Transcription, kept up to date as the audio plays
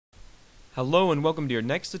Hello and welcome to your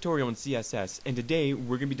next tutorial in CSS, and today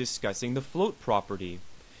we're going to be discussing the float property.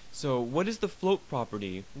 So what is the float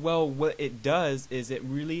property? Well, what it does is it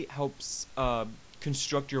really helps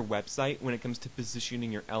construct your website when it comes to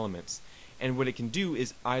positioning your elements. And what it can do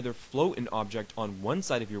is either float an object on one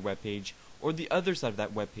side of your web page or the other side of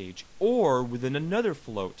that web page, or within another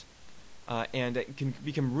float. And it can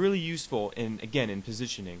become really useful in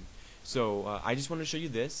positioning. So I just want to show you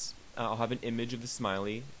this. I'll have an image of the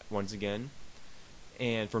smiley once again,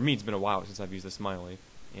 and for me it's been a while since I've used the smiley,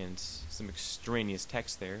 and some extraneous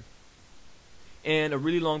text there, and a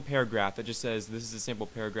really long paragraph that just says this is a sample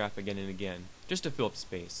paragraph again and again, just to fill up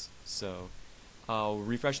space. So I'll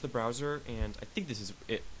refresh the browser, and I think this is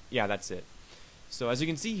it. Yeah, that's it. So as you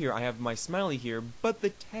can see here, I have my smiley here, but the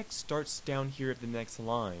text starts down here at the next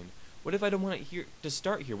line. What if I don't want it here to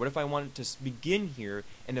start here? What if I want it to begin here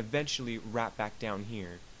and eventually wrap back down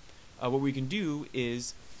here? What we can do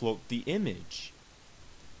is float the image.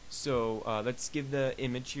 So let's give the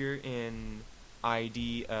image here an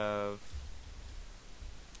ID of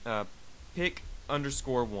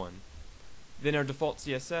pic_1. Then our default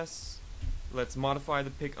CSS, let's modify the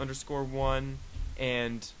pic_1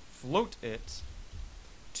 and float it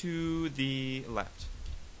to the left.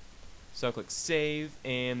 So I'll click save,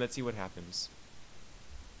 and let's see what happens.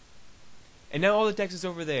 And now all the text is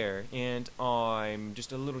over there, and I'm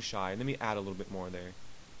just a little shy. Let me add a little bit more there.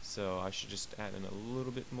 So I should just add in a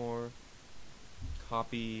little bit more.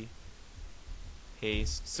 Copy,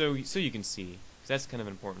 paste, so you can see, because that's kind of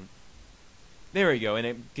important. There we go, and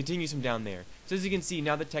it continues from down there. So as you can see,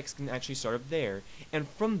 now the text can actually start up there. And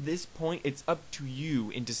from this point, it's up to you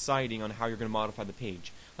in deciding on how you're going to modify the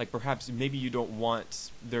page. Like perhaps maybe you don't want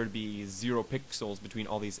there to be 0 pixels between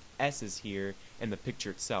all these S's here and the picture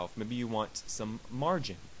itself. Maybe you want some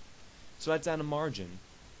margin. So let's add a margin.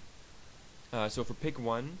 So for pic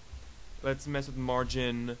 1, let's mess with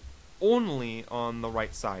margin only on the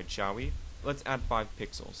right side, shall we? Let's add 5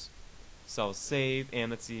 pixels. So I'll save,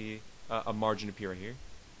 and let's see a margin appear right here.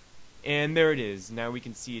 And there it is. Now we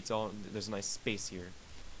can see it's all, there's a nice space here.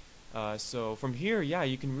 So from here, yeah,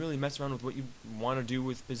 you can really mess around with what you want to do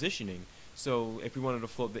with positioning. So if we wanted to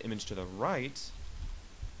float the image to the right,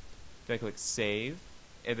 if I click save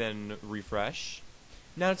and then refresh,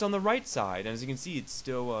 now it's on the right side, and as you can see, it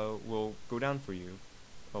still will go down for you.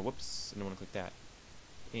 Oh, whoops, I don't want to click that.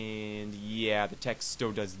 And yeah, the text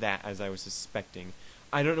still does that, as I was suspecting.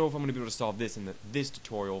 I don't know if I'm going to be able to solve this in this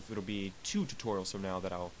tutorial, if it'll be 2 tutorials from now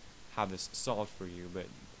that I'll have this solved for you, but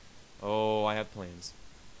oh, I have plans.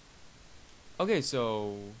 Okay,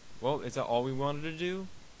 so, well, is that all we wanted to do?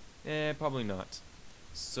 Probably not.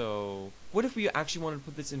 So, what if we actually wanted to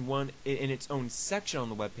put this in its own section on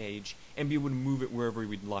the web page and be able to move it wherever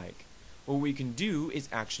we'd like? What we can do is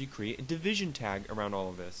actually create a division tag around all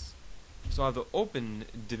of this. So I have the open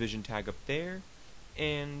division tag up there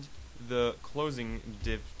and the closing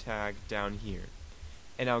div tag down here.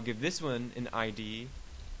 And I'll give this one an ID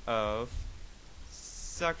of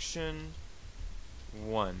section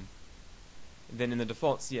 1. Then in the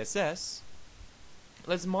default CSS,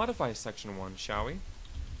 let's modify section 1, shall we?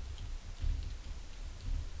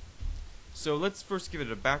 So let's first give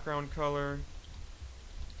it a background color.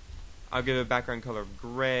 I'll give it a background color of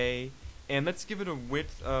gray, and let's give it a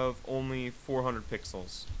width of only 400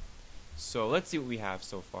 pixels. So let's see what we have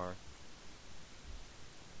so far.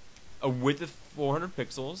 A width of 400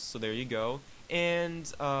 pixels, so there you go,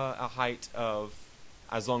 and a height of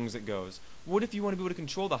as long as it goes. What if you want to be able to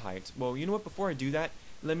control the height? Well, you know what, before I do that,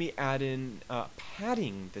 let me add in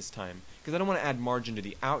padding this time, because I don't want to add margin to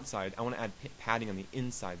the outside, I want to add padding on the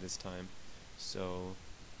inside this time. So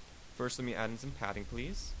first let me add in some padding,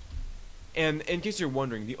 please. And in case you're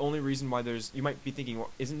wondering, the only reason why you might be thinking, well,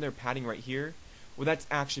 isn't there padding right here? Well, that's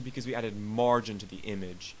actually because we added margin to the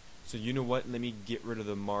image. So you know what, let me get rid of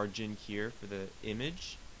the margin here for the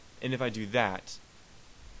image, and if I do that,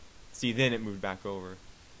 see, then it moved back over.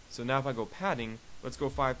 So now if I go padding, let's go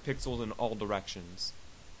 5 pixels in all directions.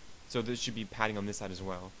 So this should be padding on this side as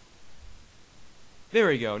well. There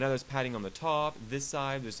we go. Now there's padding on the top, this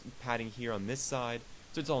side, there's padding here on this side,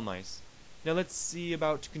 so it's all nice. Now let's see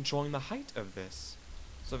about controlling the height of this.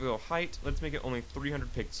 So if we go height, let's make it only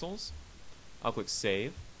 300 pixels. I'll click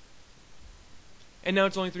save. And now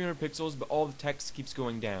it's only 300 pixels, but all the text keeps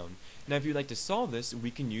going down. Now if you'd like to solve this,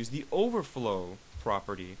 we can use the overflow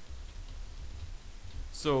property.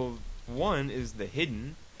 So 1 is the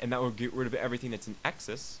hidden, and that will get rid of everything that's in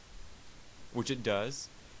excess, which it does.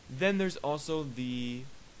 Then there's also the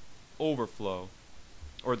overflow,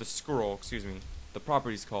 or the scroll, excuse me. The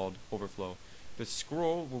property is called overflow. The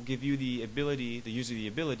scroll will give you the user the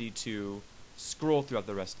ability to scroll throughout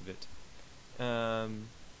the rest of it.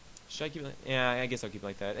 Should I keep it like, yeah, I guess I'll keep it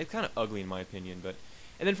like that. It's kind of ugly in my opinion, but,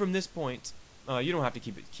 and then from this point, you don't have to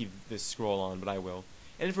keep this scroll on, but I will.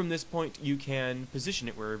 And then from this point, you can position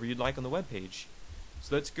it wherever you'd like on the web page.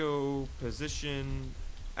 So let's go position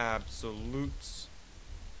absolute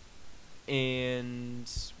and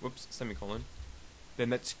whoops, semicolon.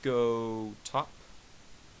 Then let's go top.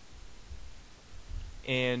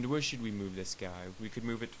 And where should we move this guy? We could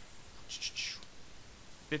move it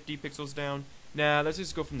 50 pixels down. Nah, let's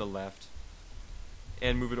just go from the left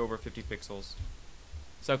and move it over 50 pixels.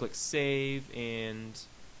 So I'll click save, and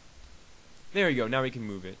there you go. Now we can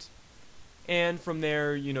move it. And from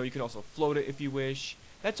there, you know, you can also float it if you wish.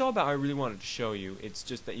 That's all that I really wanted to show you. It's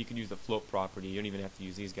just that you can use the float property. You don't even have to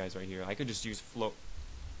use these guys right here. I could just use float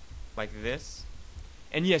like this.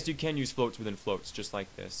 And yes, you can use floats within floats just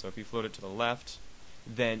like this. So if you float it to the left,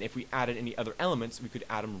 then if we added any other elements, we could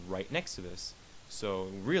add them right next to this. So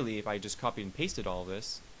really, if I just copied and pasted all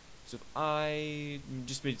this, so if I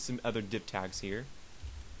just made some other div tags here,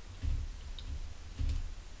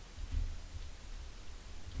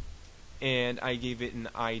 and I gave it an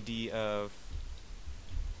ID of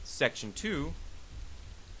section 2,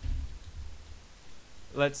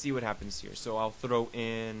 let's see what happens here. So I'll throw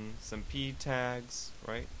in some p tags,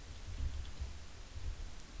 right?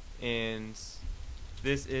 And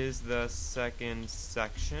this is the second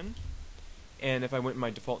section. And if I went in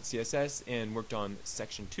my default CSS and worked on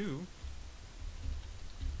section 2,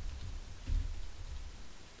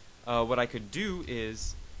 what I could do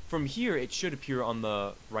is, from here it should appear on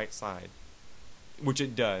the right side, which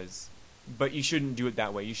it does, but you shouldn't do it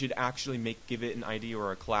that way. You should actually give it an ID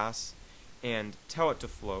or a class and tell it to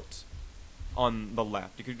float on the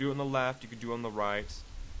left. You could do it on the left, you could do it on the right.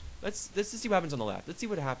 Let's just see what happens on the left. Let's see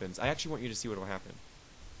what happens. I actually want you to see what will happen.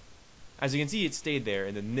 As you can see, it stayed there,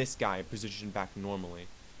 and then this guy positioned back normally.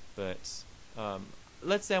 But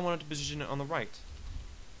let's say I wanted to position it on the right.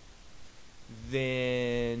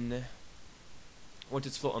 Then, once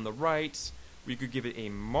it's float on the right, we could give it a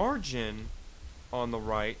margin on the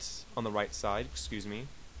right side, excuse me,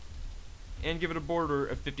 and give it a border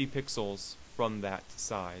of 50 pixels from that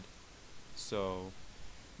side. So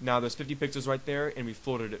now there's 50 pixels right there, and we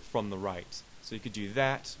floated it from the right. So you could do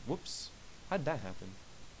that. Whoops, how did that happen?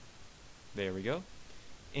 There we go.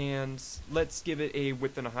 And let's give it a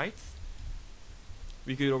width and a height.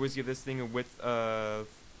 We could always give this thing a width of,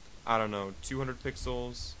 I don't know, 200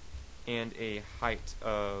 pixels and a height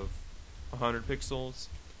of 100 pixels,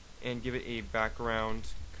 and give it a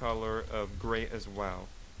background color of gray as well.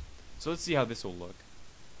 So let's see how this will look.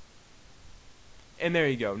 And there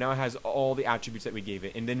you go. Now it has all the attributes that we gave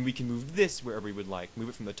it, and then we can move this wherever we would like. Move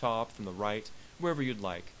it from the top, from the right, wherever you'd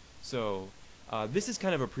like. So this is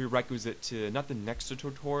kind of a prerequisite to not the next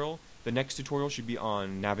tutorial. The next tutorial should be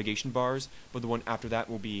on navigation bars, but the one after that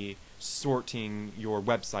will be sorting your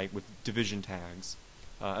website with division tags.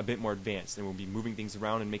 A bit more advanced, and we'll be moving things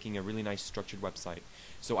around and making a really nice structured website.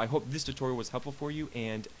 So I hope this tutorial was helpful for you,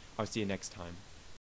 and I'll see you next time.